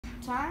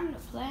Time to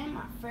play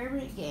my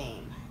favorite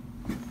game.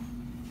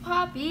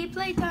 Poppy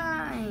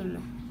playtime.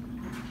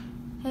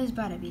 It's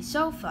about to be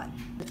so fun.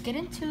 Let's get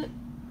into it.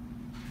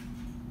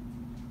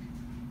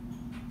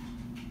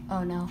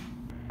 Oh no.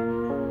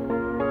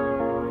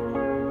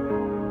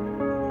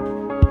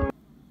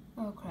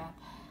 Oh crap.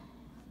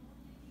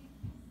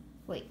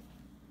 Wait,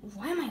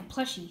 why am I a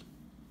plushie?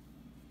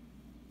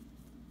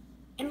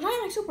 And why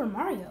am I Super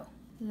Mario?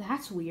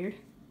 That's weird.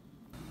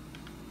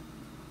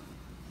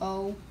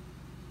 Oh.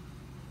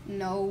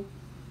 No.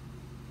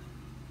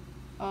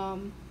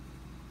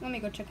 Let me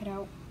go check it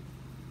out.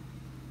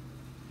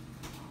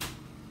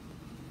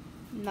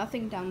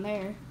 Nothing down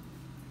there.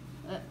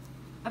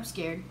 I'm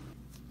scared.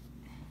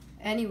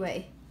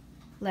 Anyway,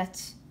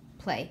 let's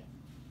play.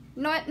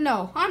 You know what?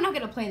 No, I'm not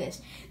gonna play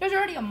this. There's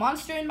already a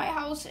monster in my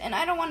house, and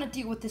I don't want to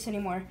deal with this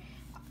anymore.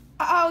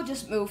 I'll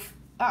just move.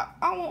 I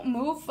won't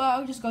move.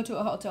 I'll just go to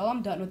a hotel.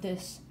 I'm done with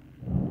this.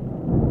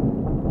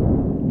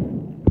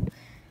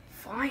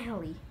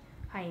 Finally,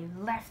 I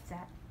left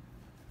that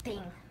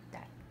thing,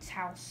 that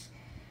house.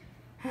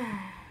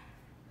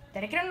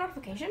 Did I get a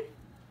notification?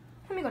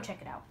 Let me go check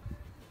it out.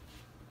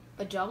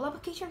 A job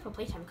application for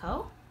Playtime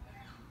Co?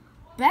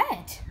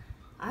 Bet!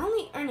 I'm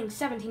only earning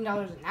 $17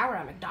 an hour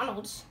at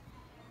McDonald's.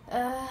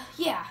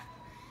 Yeah.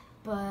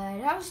 But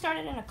I was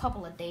started in a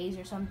couple of days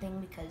or something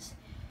because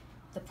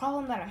the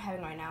problem that I'm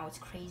having right now is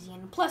crazy.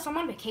 And plus, I'm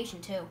on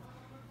vacation too.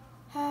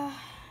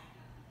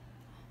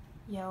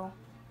 Yo.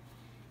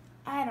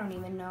 I don't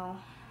even know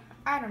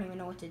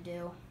what to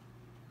do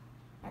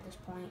at this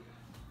point.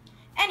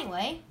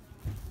 Anyway,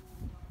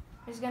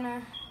 I'm just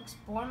gonna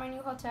explore my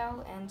new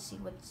hotel and see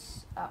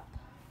what's up.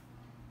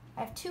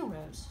 I have 2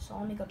 rooms, so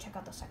let me go check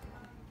out the second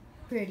one.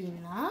 Pretty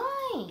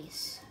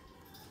nice.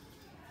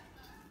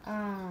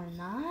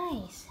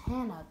 Nice.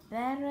 And a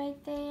bed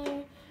right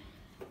there.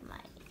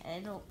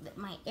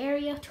 My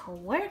area to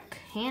work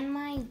and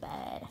my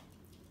bed.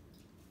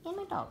 And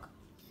my dog.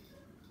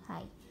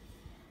 Hi.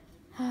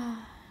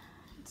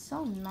 It's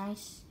so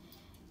nice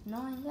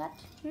knowing that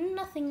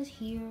nothing's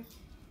here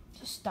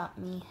to stop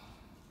me.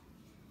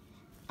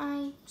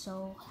 I'm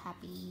so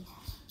happy.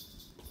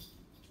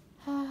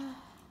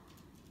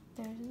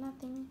 There's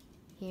nothing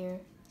here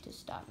to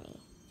stop me.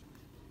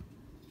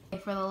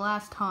 For the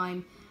last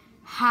time,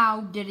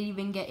 how did it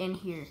even get in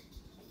here?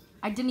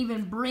 I didn't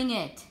even bring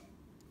it.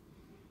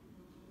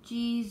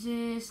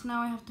 Jesus,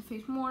 now I have to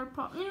face more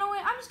problems. You know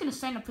what? I'm just gonna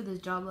sign up for this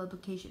job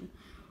application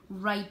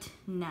right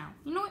now.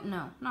 You know what?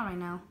 No, not right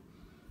now.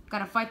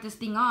 Gotta fight this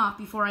thing off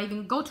before I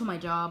even go to my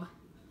job,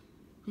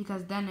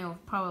 because then it'll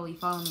probably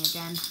follow me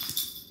again.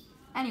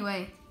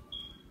 Anyway,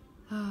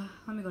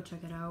 let me go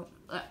check it out.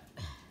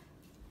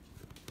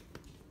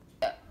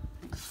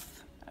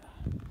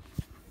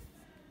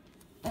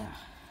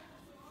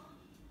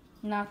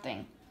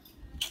 Nothing.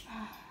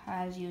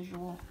 As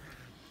usual.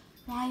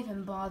 Why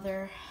even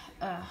bother?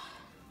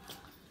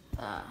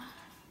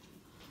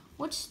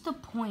 What's the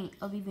point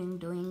of even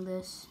doing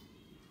this?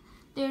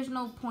 There's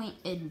no point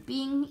in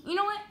being... You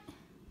know what?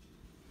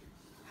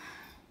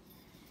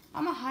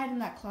 I'm gonna hide in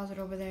that closet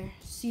over there.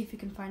 See if you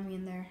can find me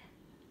in there.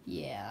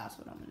 Yeah, that's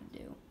what I'm gonna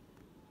do.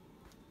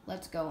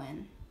 Let's go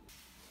in.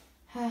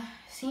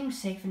 Seems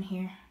safe in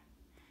here.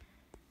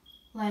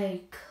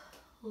 Like,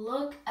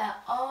 look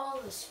at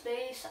all the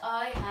space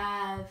I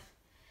have.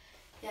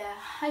 Yeah,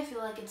 I feel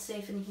like it's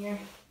safe in here.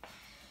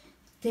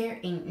 There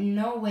ain't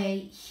no way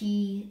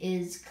he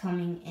is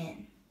coming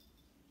in.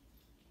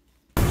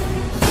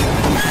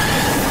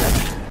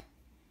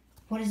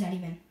 What is that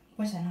even?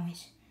 What is that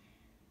noise?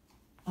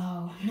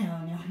 Oh,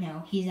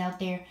 no. He's out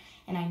there,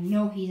 and I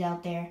know he's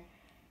out there.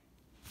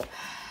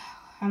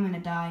 I'm gonna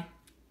die.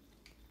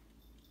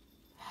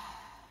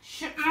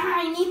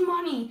 I need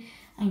money.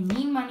 I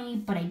need money,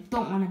 but I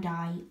don't want to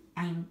die.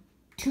 I'm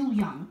too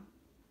young.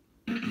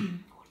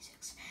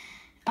 46.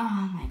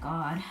 Oh my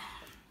god.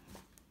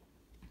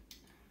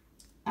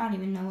 I don't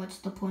even know what's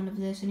the point of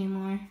this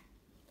anymore.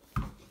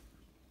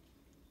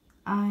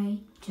 I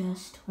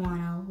just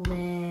want to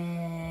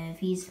live.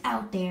 He's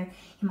out there.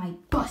 He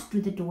might bust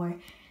through the door.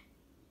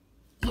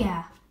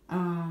 Yeah.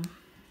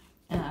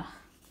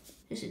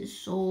 This is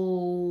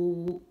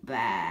so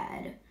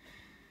bad.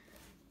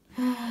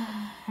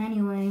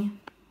 Anyway,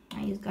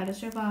 I just gotta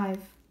survive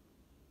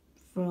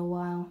for a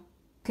while.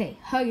 Okay,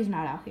 Hug is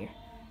not out here.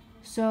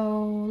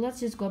 So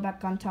let's just go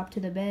back on top to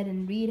the bed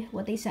and read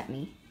what they sent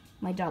me.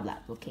 My job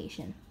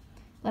application.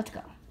 Let's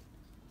go.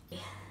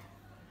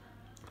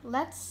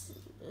 Let's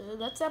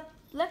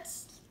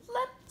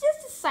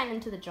just sign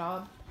into the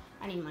job.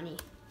 I need money.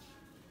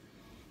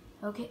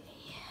 Okay.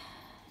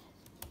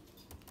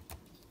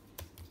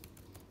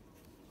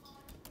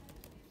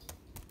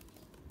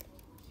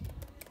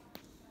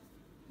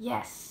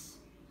 Yes.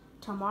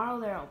 Tomorrow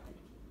they're open.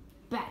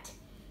 Bet.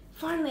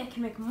 Finally I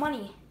can make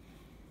money.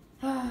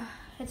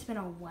 It's been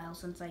a while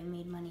since I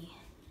made money.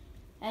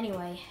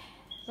 Anyway,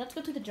 let's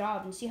go to the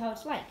job and see how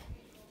it's like.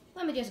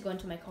 Let me just go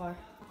into my car.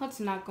 Let's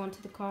not go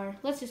into the car.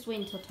 Let's just wait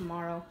until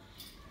tomorrow.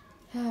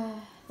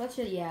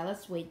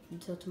 Let's wait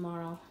until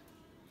tomorrow.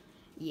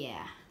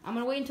 Yeah. I'm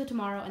gonna wait until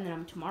tomorrow, and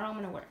then tomorrow I'm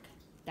gonna work.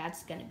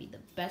 That's gonna be the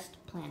best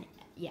plan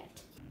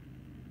yet.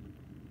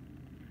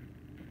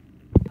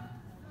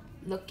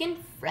 Looking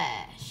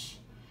fresh.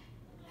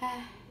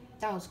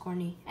 That was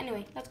corny.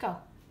 Anyway, let's go.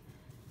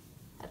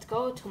 Let's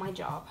go to my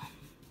job.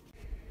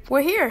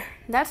 We're here.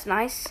 That's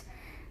nice.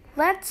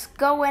 Let's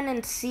go in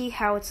and see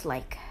how it's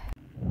like.